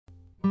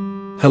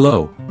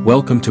Hello,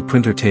 welcome to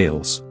Printer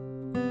Tales.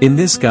 In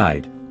this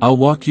guide, I'll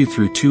walk you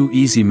through 2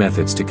 easy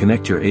methods to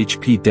connect your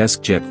HP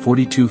DeskJet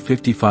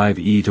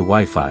 4255e to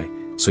Wi-Fi,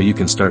 so you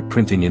can start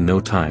printing in no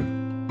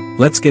time.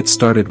 Let's get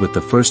started with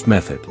the first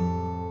method.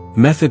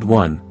 Method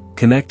 1,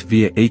 connect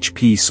via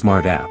HP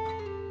Smart App.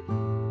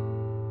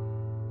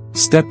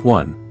 Step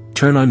 1,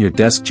 turn on your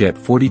DeskJet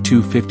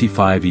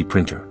 4255e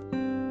printer.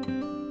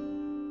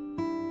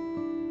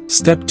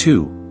 Step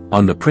 2,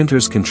 on the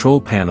printer's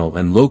control panel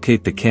and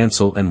locate the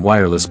cancel and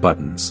wireless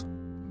buttons.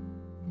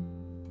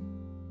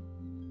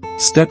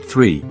 Step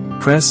 3,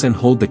 press and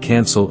hold the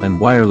cancel and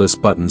wireless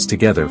buttons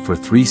together for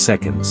 3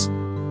 seconds.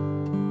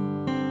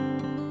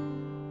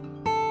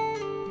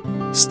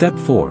 Step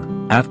 4,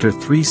 after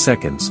 3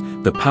 seconds,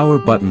 the power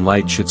button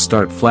light should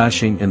start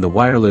flashing and the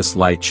wireless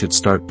light should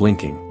start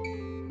blinking.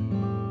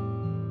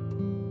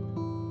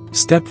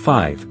 Step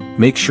 5,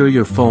 make sure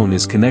your phone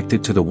is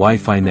connected to the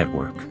Wi-Fi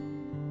network.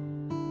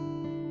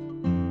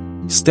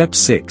 Step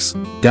 6,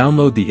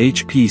 download the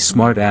HP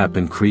Smart App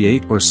and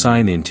create or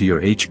sign in to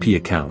your HP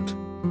account.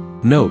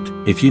 Note,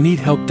 if you need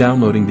help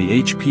downloading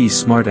the HP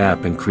Smart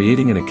App and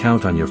creating an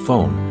account on your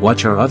phone,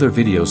 watch our other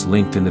videos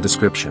linked in the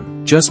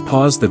description. Just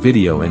pause the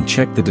video and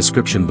check the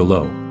description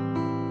below.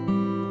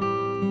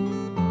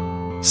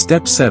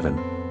 Step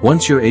 7,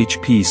 once your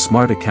HP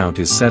Smart account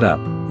is set up,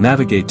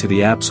 navigate to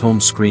the app's home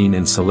screen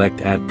and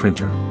select Add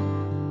Printer.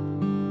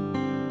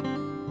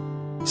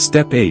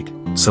 Step 8,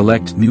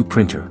 select New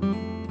Printer.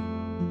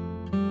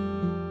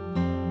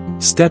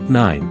 Step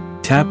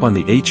 9, tap on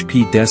the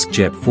HP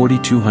DeskJet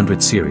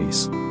 4200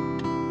 series.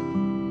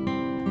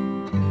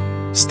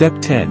 Step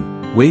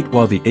 10, wait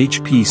while the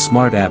HP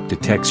Smart App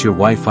detects your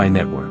Wi-Fi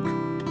network.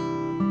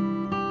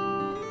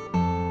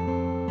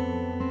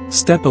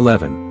 Step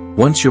 11,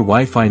 once your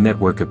Wi-Fi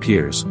network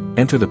appears,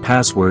 enter the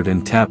password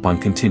and tap on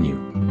Continue.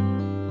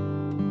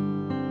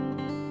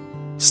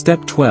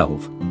 Step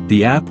 12,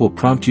 the app will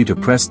prompt you to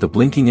press the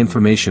blinking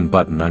information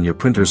button on your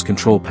printer's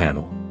control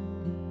panel.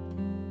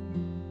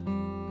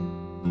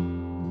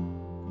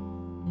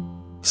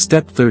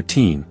 Step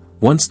 13,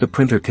 once the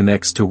printer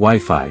connects to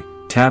Wi-Fi,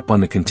 tap on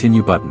the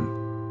Continue button.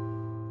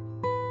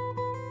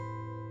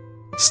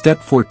 Step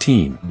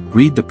 14,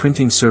 read the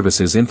printing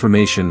services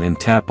information and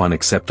tap on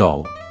Accept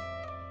All.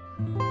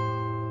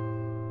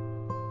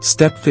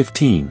 Step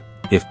 15,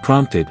 if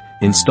prompted,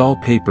 install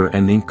paper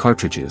and ink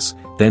cartridges,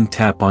 then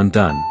tap on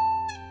Done.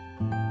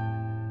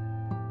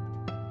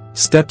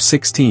 Step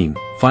 16,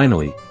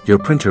 finally, your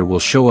printer will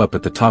show up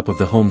at the top of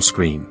the home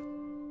screen.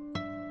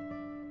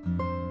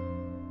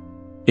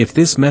 If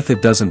this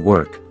method doesn't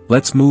work,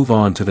 let's move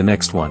on to the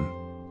next one.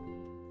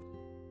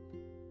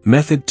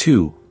 Method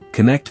 2,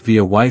 connect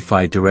via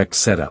Wi-Fi direct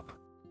setup.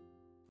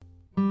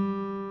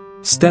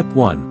 Step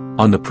 1,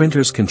 on the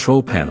printer's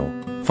control panel,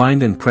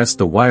 find and press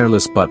the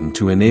wireless button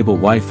to enable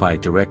Wi-Fi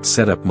direct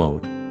setup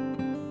mode.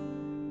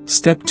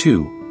 Step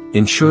 2,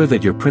 ensure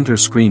that your printer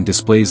screen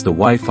displays the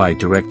Wi-Fi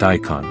direct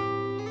icon.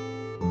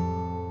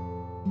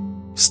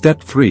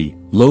 Step 3,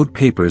 load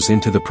papers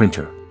into the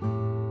printer.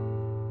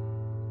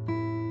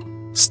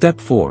 Step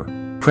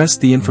 4, press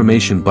the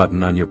information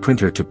button on your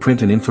printer to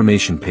print an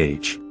information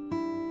page.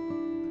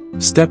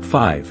 Step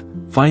 5,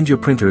 find your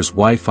printer's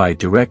Wi-Fi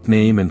direct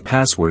name and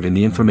password in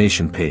the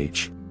information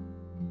page.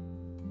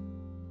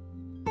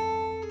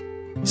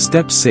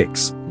 Step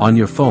 6, on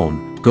your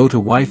phone, go to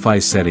Wi-Fi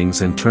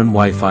settings and turn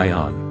Wi-Fi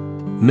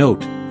on.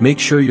 Note, make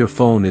sure your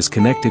phone is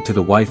connected to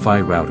the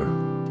Wi-Fi router.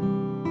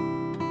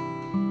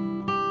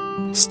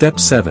 Step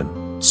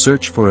 7,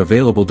 search for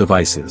available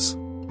devices.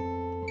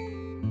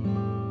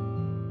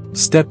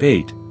 Step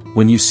 8,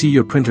 when you see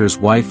your printer's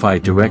Wi-Fi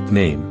direct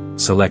name,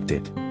 select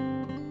it.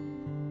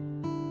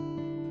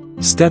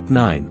 Step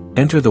 9,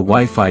 enter the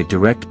Wi-Fi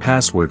direct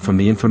password from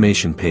the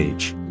information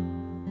page.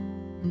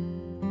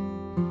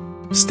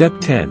 Step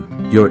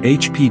 10, your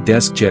HP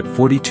DeskJet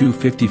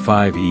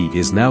 4255e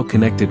is now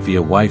connected via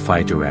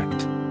Wi-Fi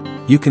direct.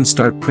 You can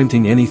start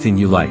printing anything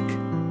you like.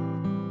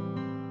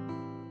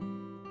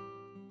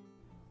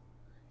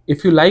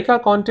 If you like our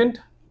content,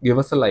 give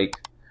us a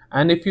like.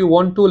 And if you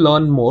want to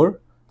learn more,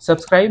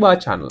 subscribe our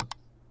channel.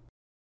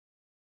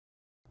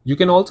 You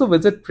can also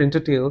visit Printer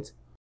Tales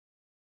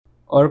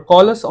or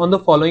call us on the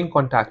following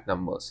contact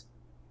numbers.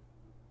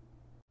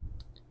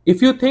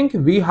 If you think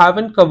we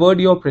haven't covered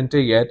your printer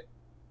yet,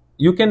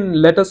 you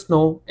can let us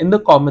know in the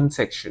comment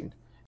section.